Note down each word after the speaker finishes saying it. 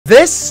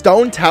This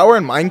stone tower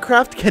in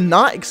Minecraft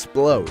cannot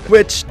explode,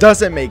 which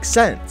doesn't make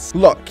sense.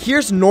 Look,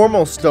 here's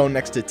normal stone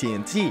next to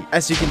TNT.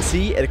 As you can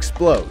see, it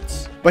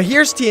explodes. But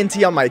here's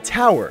TNT on my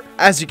tower.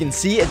 As you can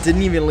see, it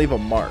didn't even leave a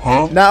mark.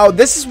 Now,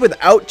 this is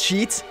without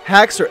cheats,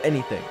 hacks, or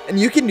anything. And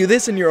you can do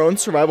this in your own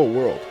survival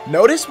world.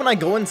 Notice when I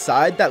go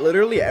inside that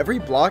literally every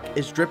block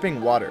is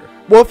dripping water.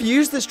 Well, if you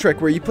use this trick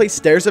where you place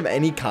stairs of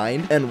any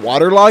kind and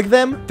waterlog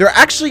them, they're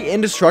actually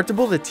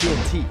indestructible to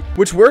TNT,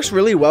 which works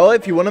really well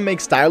if you want to make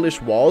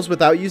stylish walls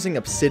without using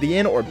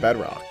obsidian or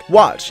bedrock.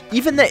 Watch,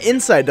 even the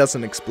inside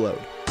doesn't explode.